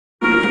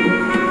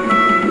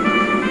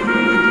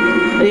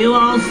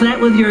set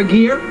with your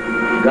gear?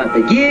 Got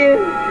the gear,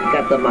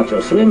 got the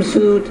macho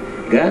swimsuit,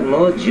 got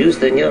more juice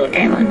than you'll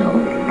ever know.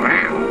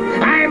 Wow.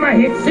 I'm a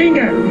hit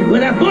singer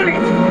with a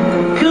bullet.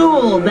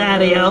 Cool,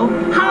 Daddy-O.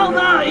 How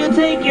about you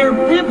take your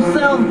pip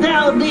self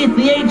down beneath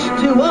the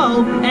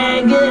H2O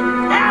and get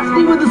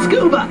nasty with the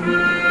scuba?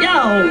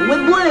 Yo,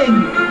 with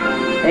bling.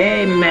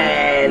 Hey,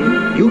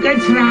 man, you can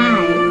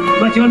try,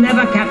 but you'll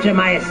never capture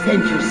my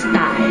essential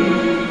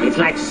style. It's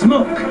like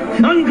smoke,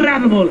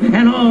 ungrabbable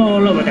and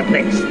all over the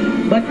place.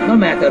 But no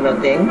matter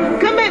nothing,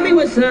 come at me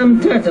with some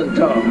turtle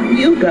talk.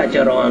 You've got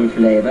your own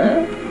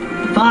flavor.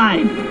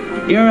 Fine.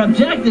 Your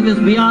objective is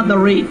beyond the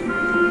reef.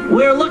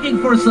 We're looking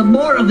for some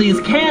more of these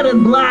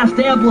cannon blast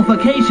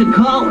amplification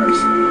collars.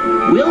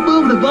 We'll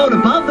move the boat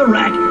above the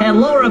wreck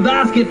and lower a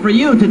basket for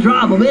you to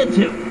drop them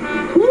into.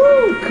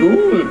 Ooh,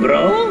 cool,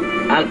 bro.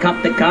 I'll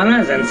cop the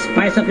collars and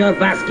spice up your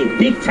basket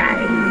big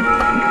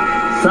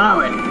time.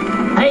 Solid.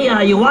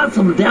 Hey, you want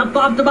some depth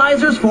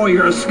optimizers for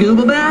your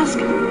scuba mask?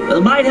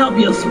 It might help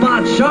you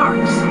spot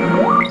sharks.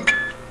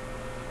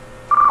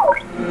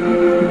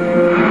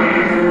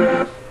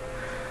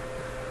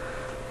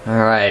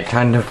 Alright,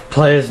 time to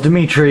play as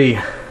Dimitri.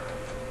 Hey,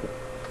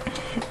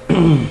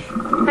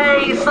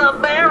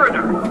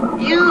 Submariner.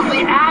 Use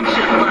the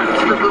action buttons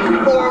to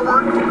move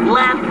forward,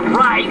 left,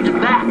 right,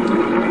 and back.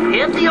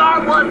 Hit the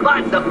R1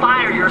 button to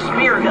fire your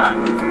spear gun.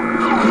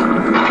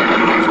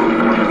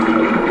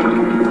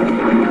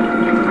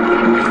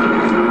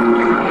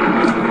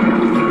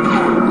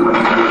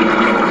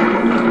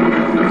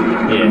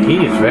 Yeah,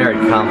 he's very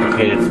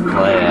complicated to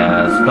play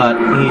as, but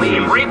he's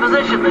We've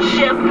repositioned the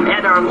ship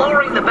and are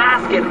lowering the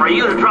basket for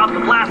you to drop the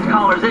blast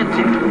collars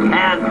into.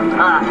 And,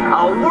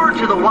 a word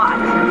to the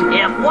wise.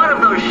 If one of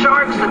those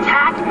sharks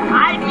attacked,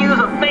 I'd use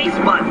a face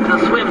button to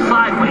swim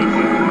sideways.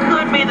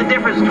 Could be the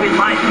difference between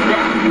life and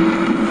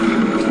death.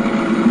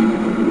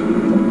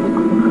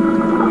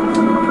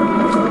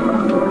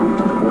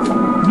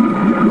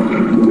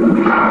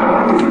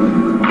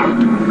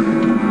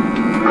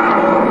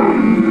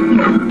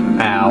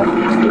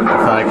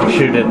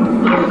 Shoot it.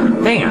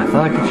 Dang, I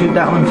thought I could shoot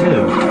that one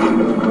too.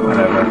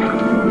 Whatever.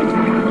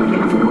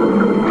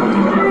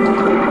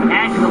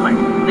 Excellent.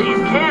 These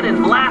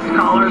cannon blast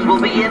collars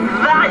will be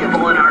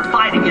invaluable in our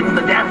fight against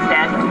the Death's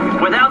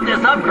Head. Without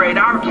this upgrade,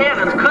 our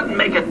cannons couldn't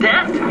make a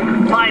dent.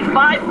 Find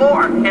 5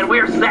 more, and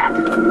we're set.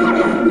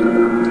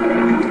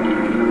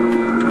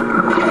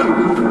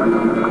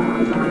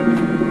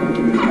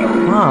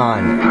 Come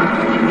on.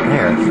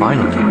 There,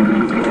 finally.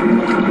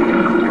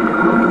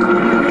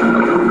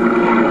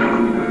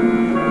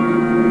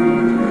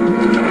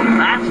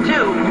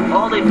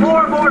 Only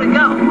 4 more to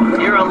go.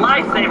 You're a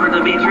lifesaver,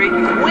 Dimitri.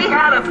 We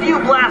had a few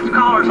blast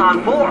collars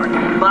on board,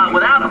 but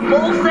without a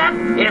full set,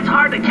 it's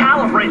hard to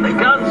calibrate the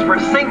guns for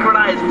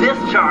synchronized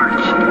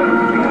discharge.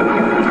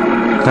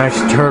 Nice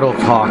turtle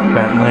talk,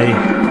 Bentley.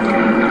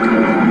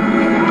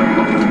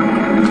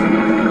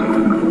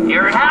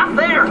 You're half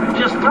there.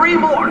 Just 3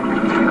 more.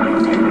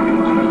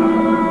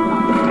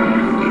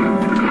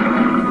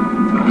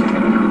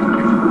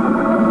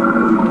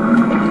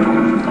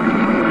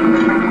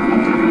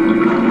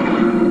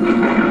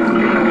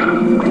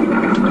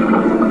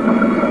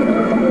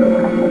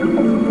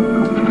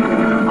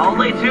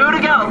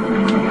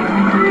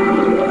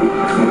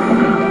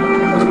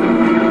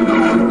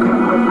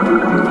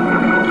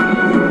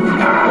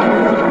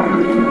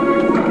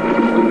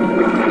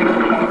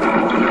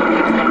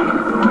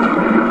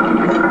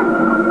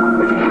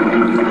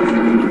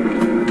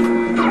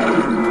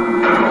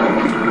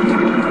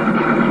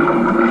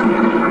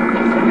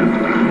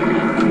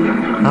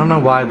 I don't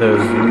know why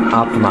those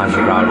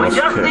optimizer goggles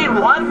just need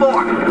 1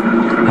 more.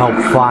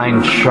 help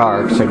find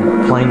sharks. I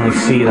can plainly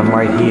see them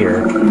right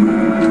here.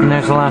 And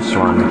there's the last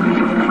one.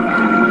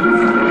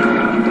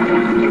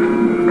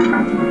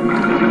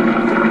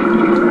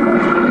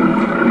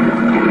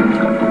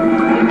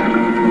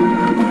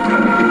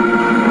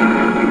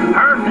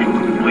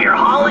 Perfect. We're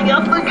hauling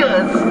up the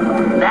goods.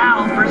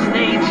 Now for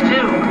stage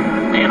 2.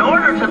 In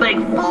order to make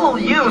full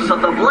use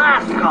of the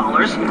blast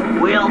collars,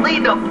 we'll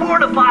need to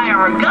fortify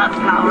our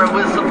gunpowder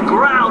with some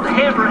ground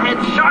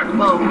hammerhead shark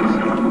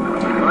bones.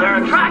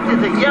 They're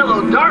attracted to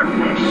yellow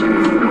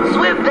dartfish.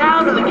 Swim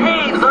down to the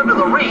caves under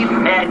the reef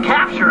and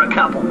capture a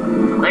couple.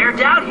 They're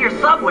down here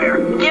somewhere.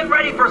 Get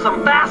ready for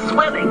some fast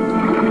swimming.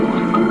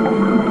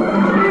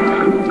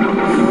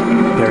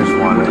 There's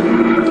one.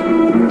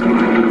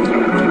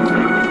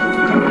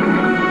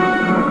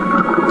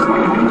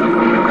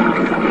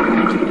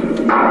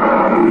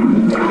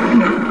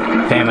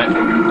 Damn it.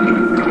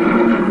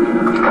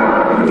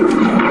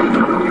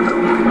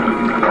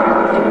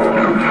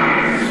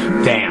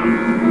 Damn.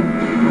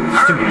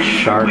 Stupid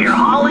shark. We're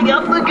hauling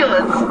up the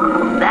goods.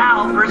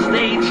 Now for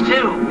stage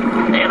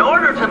 2. In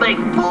order to make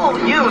full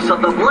use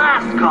of the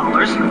blast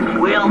collars,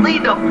 we'll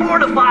need to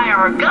fortify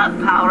our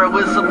gunpowder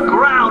with some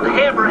ground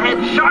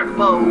hammerhead shark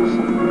bones.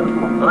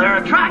 They're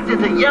attracted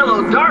to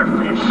yellow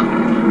dartfish.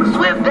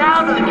 Swim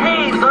down to the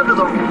caves under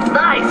the...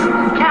 Nice!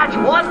 Catch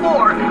 1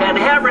 more, and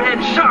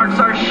hammerhead sharks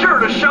are sure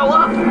to show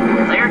up.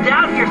 They're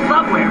down here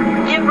somewhere.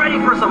 Get ready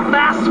for some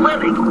fast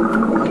swimming.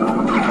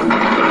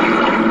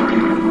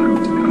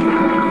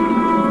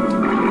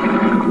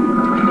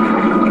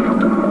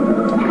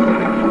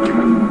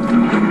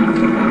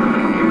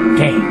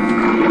 Dang.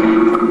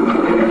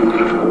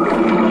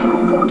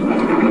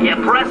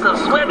 Impressive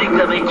swimming,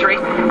 Dimitri.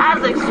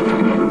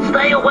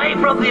 Stay away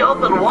from the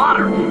open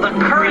water. The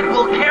current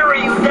will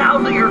carry you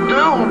down to your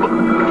doom.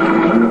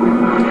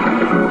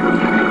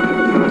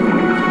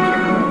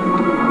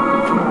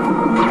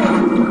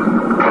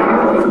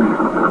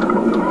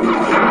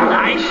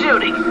 Nice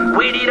shooting.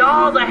 We need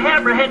all the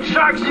hammerhead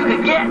sharks you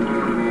can get.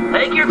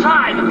 Take your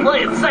time and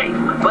play it safe.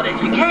 But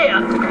if you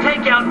can,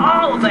 take out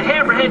all of the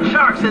hammerhead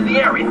sharks in the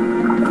area.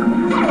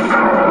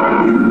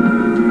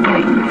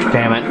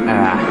 Damn it.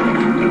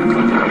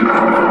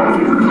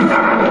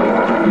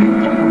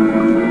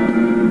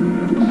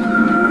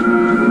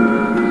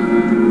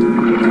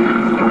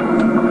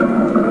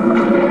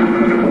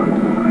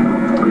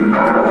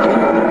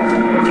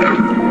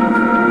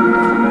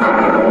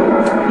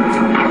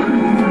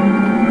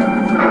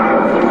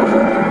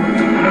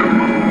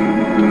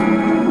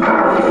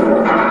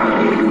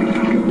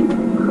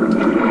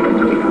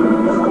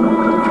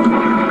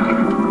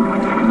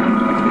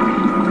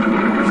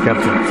 Up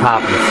to the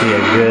top and see a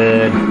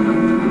good.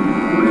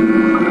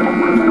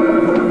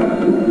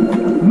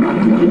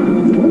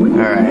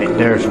 Alright,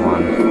 there's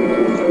one.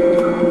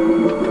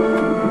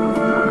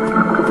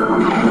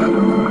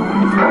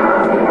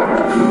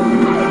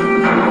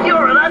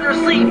 You're an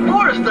undersea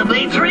force,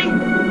 Dimitri.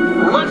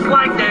 Looks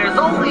like there's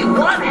only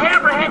one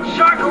hammerhead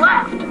shark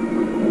left.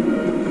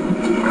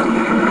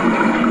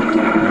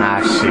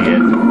 I see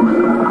it.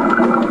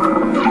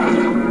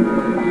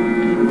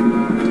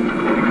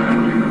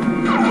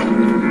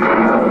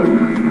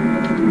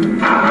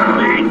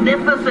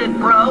 Magnificent,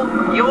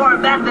 bro. Your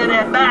method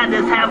and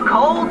madness have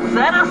cold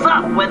set us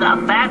up with a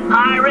fat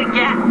pirate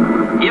gap.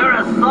 You're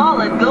a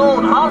solid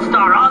gold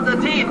all-star on the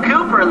Team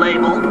Cooper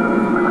label.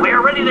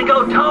 We're ready to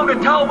go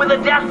toe-to-toe with the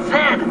Death's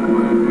Head.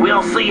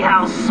 We'll see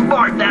how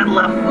smart that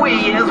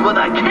Lafouille is with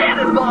a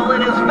cannonball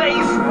in his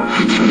face.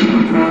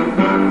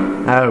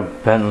 Oh,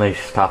 Bentley,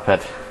 stop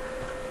it.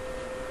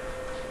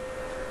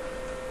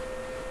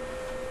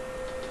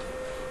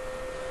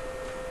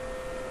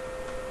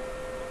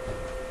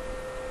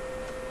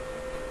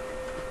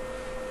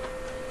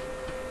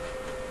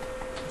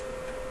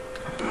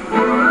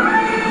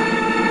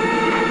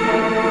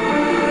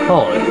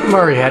 Holy,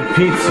 Murray had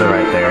pizza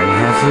right there, and he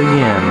has it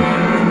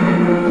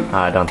again.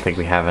 I don't think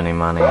we have any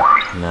money.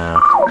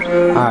 No.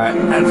 Alright,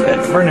 that's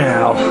it for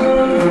now.